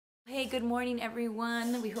Hey, good morning,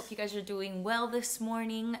 everyone. We hope you guys are doing well this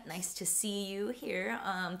morning. Nice to see you here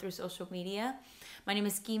through social media. My name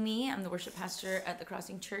is Quimi. I'm the worship pastor at the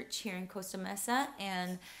Crossing Church here in Costa Mesa.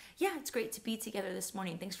 And yeah, it's great to be together this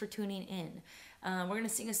morning. Thanks for tuning in. We're going to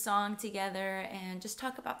sing a song together and just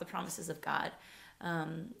talk about the promises of God.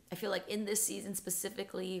 I feel like in this season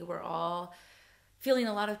specifically, we're all feeling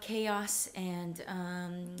a lot of chaos, and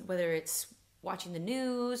whether it's watching the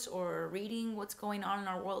news or reading what's going on in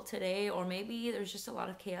our world today, or maybe there's just a lot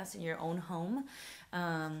of chaos in your own home.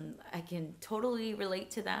 I can totally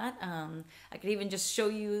relate to that. I could even just show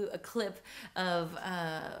you a clip of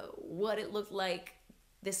what it looked like,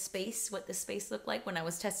 what this space looked like when I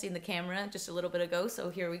was testing the camera just a little bit ago.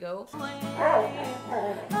 So here we go.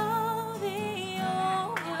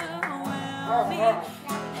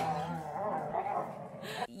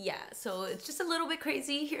 Yeah, so it's just a little bit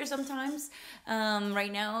crazy here sometimes.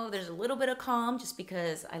 Right now, there's a little bit of calm just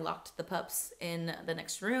because I locked the pups in the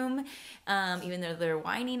next room, even though they're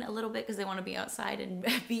whining a little bit because they want to be outside and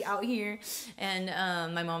be out here. And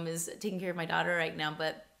my mom is taking care of my daughter right now,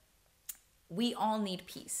 but we all need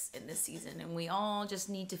peace in this season, and we all just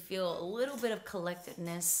need to feel a little bit of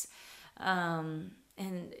collectedness.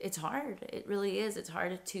 And it's hard. It really is. It's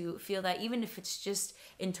hard to feel that, even if it's just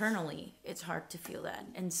internally, it's hard to feel that.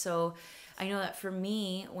 And so I know that for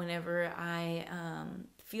me, whenever I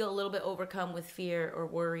feel a little bit overcome with fear or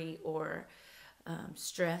worry or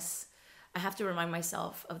stress, I have to remind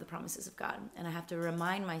myself of the promises of God. And I have to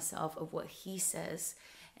remind myself of what He says,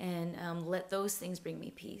 and let those things bring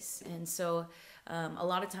me peace. And so a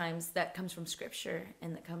lot of times that comes from scripture,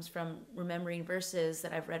 and that comes from remembering verses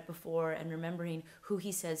that I've read before and remembering who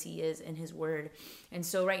He says He is in His word. And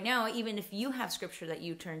so right now, even if you have scripture that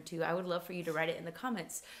you turn to, I would love for you to write it in the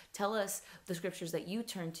comments. Tell us the scriptures that you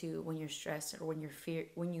turn to when you're stressed or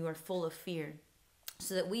when you are full of fear,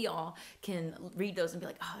 so that we all can read those and be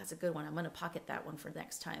like, oh, that's a good one. I'm going to pocket that one for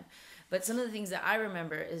next time. But some of the things that I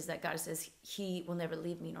remember is that God says He will never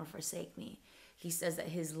leave me nor forsake me. He says that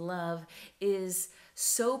His love is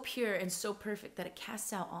so pure and so perfect that it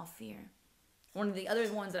casts out all fear. One of the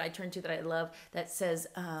other ones that I turn to that I love, that says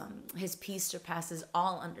His peace surpasses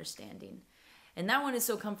all understanding. And that one is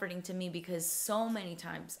so comforting to me, because so many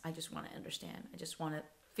times I just want to understand. I just want to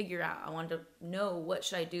figure out. I want to know, what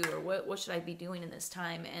should I do, or what should I be doing in this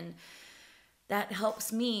time? And that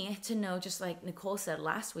helps me to know, just like Nicole said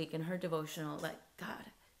last week in her devotional, that God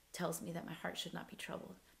tells me that my heart should not be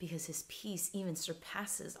troubled, because His peace even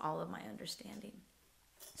surpasses all of my understanding.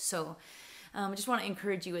 So I just want to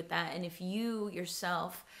encourage you with that. And if you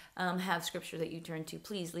yourself have scripture that you turn to,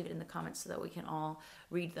 please leave it in the comments so that we can all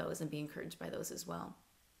read those and be encouraged by those as well.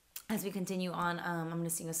 As we continue on, I'm going to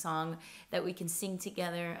sing a song that we can sing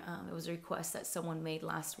together. It was a request that someone made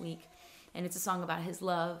last week, and it's a song about His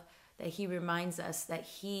love, that He reminds us that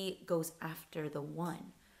He goes after the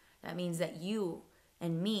one. That means that you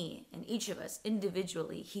and me and each of us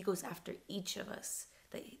individually, He goes after each of us.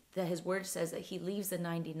 That His word says that He leaves the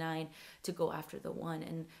 99 to go after the one.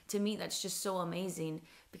 And to me, that's just so amazing,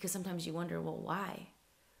 because sometimes you wonder, well, why?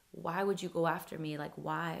 Why would you go after me? Like,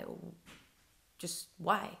 why? Just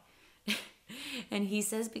why? And He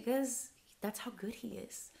says, because that's how good He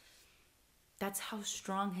is. That's how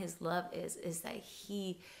strong His love is that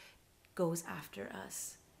He goes after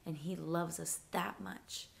us, and He loves us that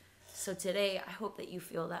much. So today, I hope that you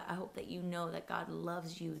feel that. I hope that you know that God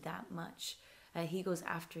loves you that much, that He goes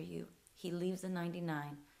after you. He leaves the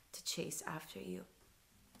 99 to chase after you.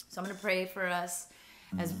 So I'm going to pray for us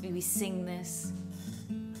as we sing this,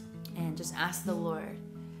 and just ask the Lord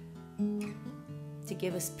to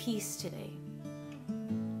give us peace today,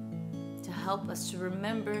 to help us to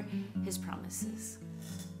remember His promises.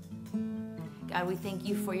 God, we thank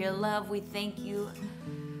You for Your love. We thank You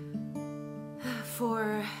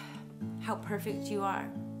for how perfect You are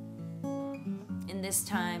in this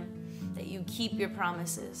time, that You keep Your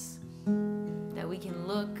promises, that we can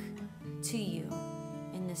look to You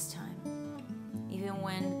in this time. Even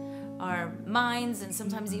when our minds and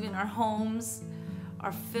sometimes even our homes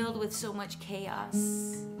are filled with so much chaos,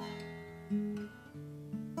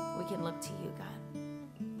 we can look to You, God.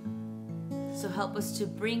 So help us to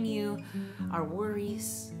bring You our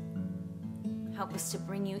worries. Help us to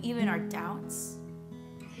bring You even our doubts,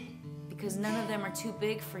 because none of them are too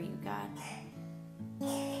big for You, God.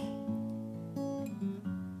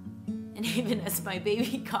 And even as my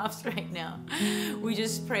baby coughs right now, we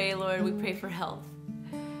just pray, Lord, we pray for health.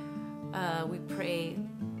 We pray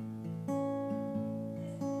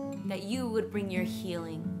that You would bring Your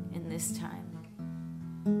healing in this time.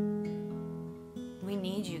 We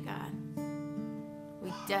need You, God.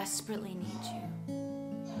 We desperately need You.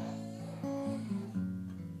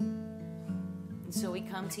 And so we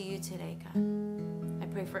come to you today, God. I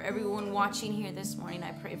pray for everyone watching here this morning.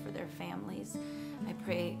 I pray for their families. I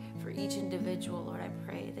pray for each individual, Lord. I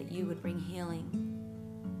pray that you would bring healing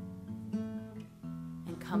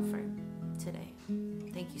and comfort today.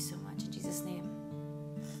 Thank you so much. In Jesus' name,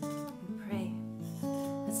 we pray.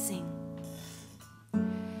 Let's sing.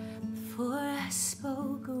 Before I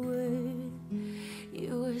spoke a word,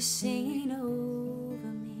 you were singing over me.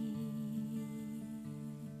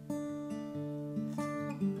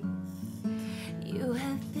 You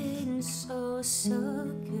have been so, so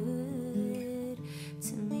good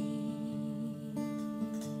to me.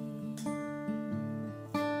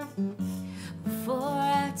 Before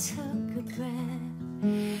I took a breath,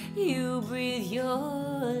 you breathed your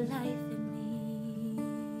life in me.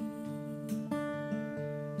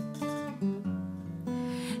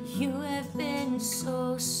 You have been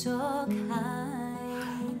so, so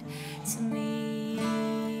kind to me.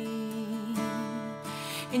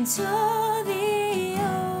 And all the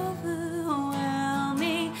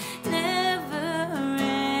overwhelming,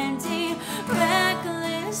 never-ending,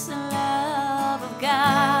 reckless love of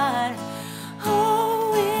God,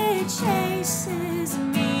 oh, it chases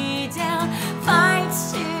me down,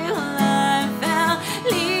 fights till I'm found,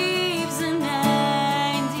 leaves a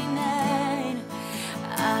 99.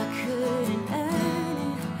 I couldn't earn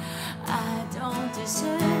it, I don't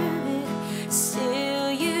deserve it, still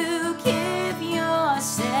you give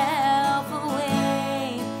yourself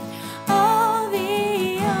away. All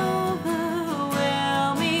the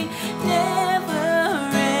overwhelming,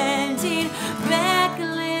 never-ending,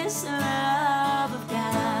 reckless love of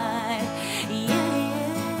God. Yeah,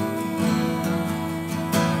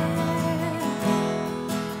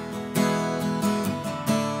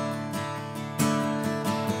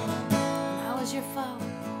 When I was your foe,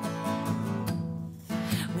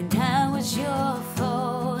 when I was your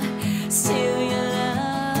foe, still your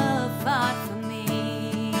love fought for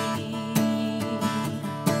me.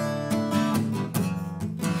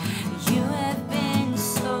 You have been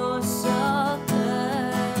so, so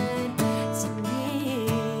good to me.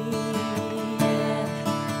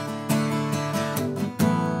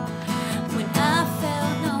 When I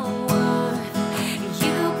felt no worth,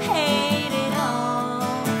 you paid it all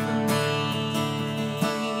for me.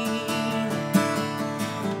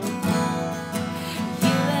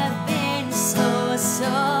 You have been so,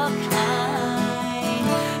 so kind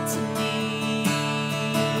to me.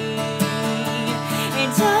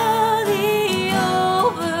 And all the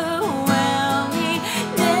overwhelming,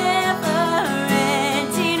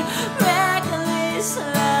 never-ending, reckless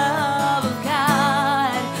love of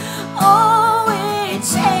God, oh, it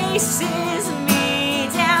chases me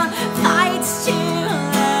down, fights till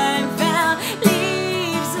I'm found,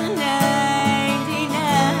 leaves a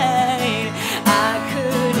 99. I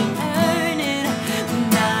couldn't earn it,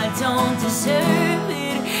 and I don't deserve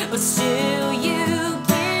it, but still you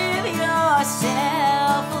give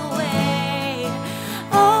yourself away.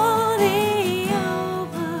 All the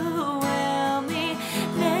overwhelming,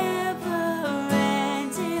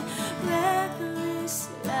 never-ending, reckless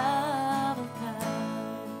love of God.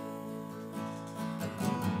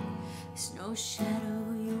 There's no shadow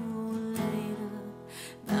you won't light up,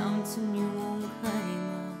 mountain you won't climb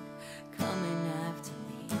up, coming after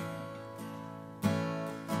me.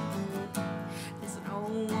 There's no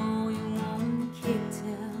wall you won't kick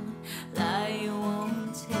down, lie you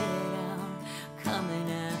won't tear down, coming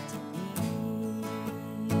after me.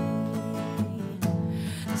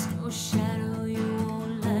 There's no shadow you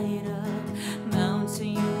won't light up, mountain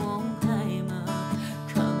you won't climb up,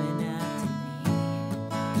 coming after me.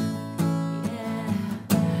 Yeah.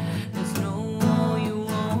 There's no wall you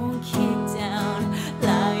won't kick down,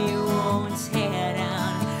 lie you won't tear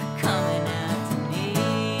down, coming after me.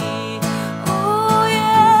 Oh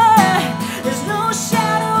yeah. There's no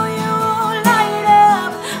shadow you won't light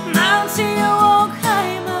up, mountain you won't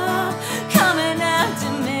climb up, coming after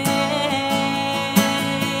me.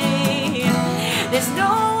 There's no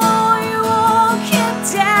wall you won't kick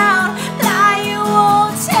down, lie you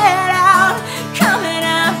won't tear down, coming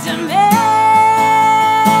after me.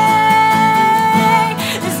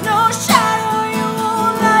 There's no shadow you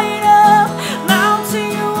won't light up, mountain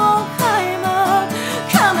you won't climb up,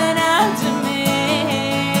 coming after me.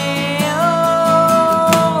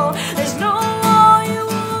 Oh, there's no wall you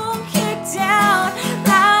won't kick down,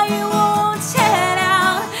 lie you won't tear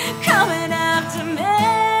down, coming after me.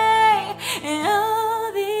 And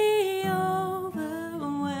all the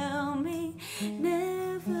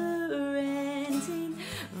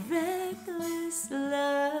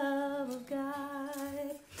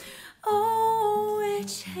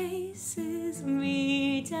chases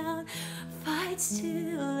me down, fights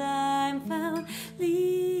till I'm found,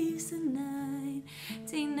 leaves the 99.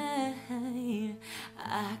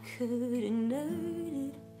 I couldn't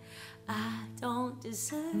earn it, I don't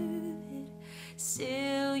deserve it,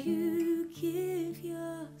 still you give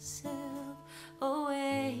yourself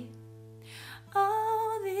away.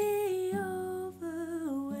 Oh, the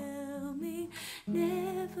overwhelming,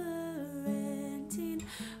 never-ending,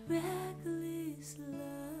 reckless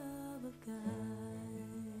love of God.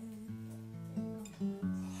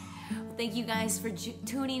 Thank you guys for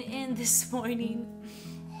tuning in this morning.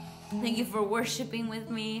 Thank you for worshiping with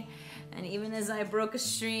me. And even as I broke a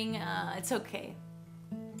string, it's okay.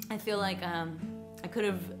 I feel like I could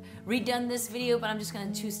have redone this video, but I'm just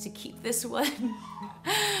gonna choose to keep this one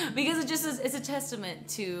because it's a testament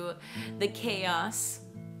to the chaos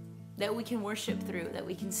that we can worship through, that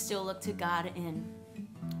we can still look to God in.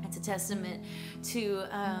 It's a testament to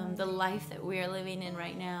the life that we are living in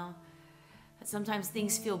right now. Sometimes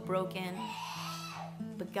things feel broken,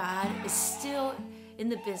 but God is still in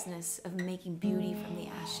the business of making beauty from the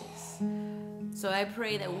ashes. So I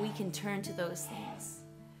pray that we can turn to those things.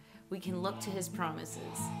 We can look to His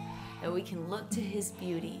promises, that we can look to His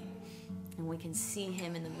beauty, and we can see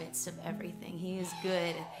Him in the midst of everything. He is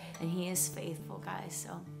good and He is faithful, guys.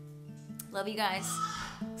 So love you guys.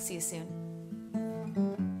 See you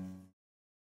soon.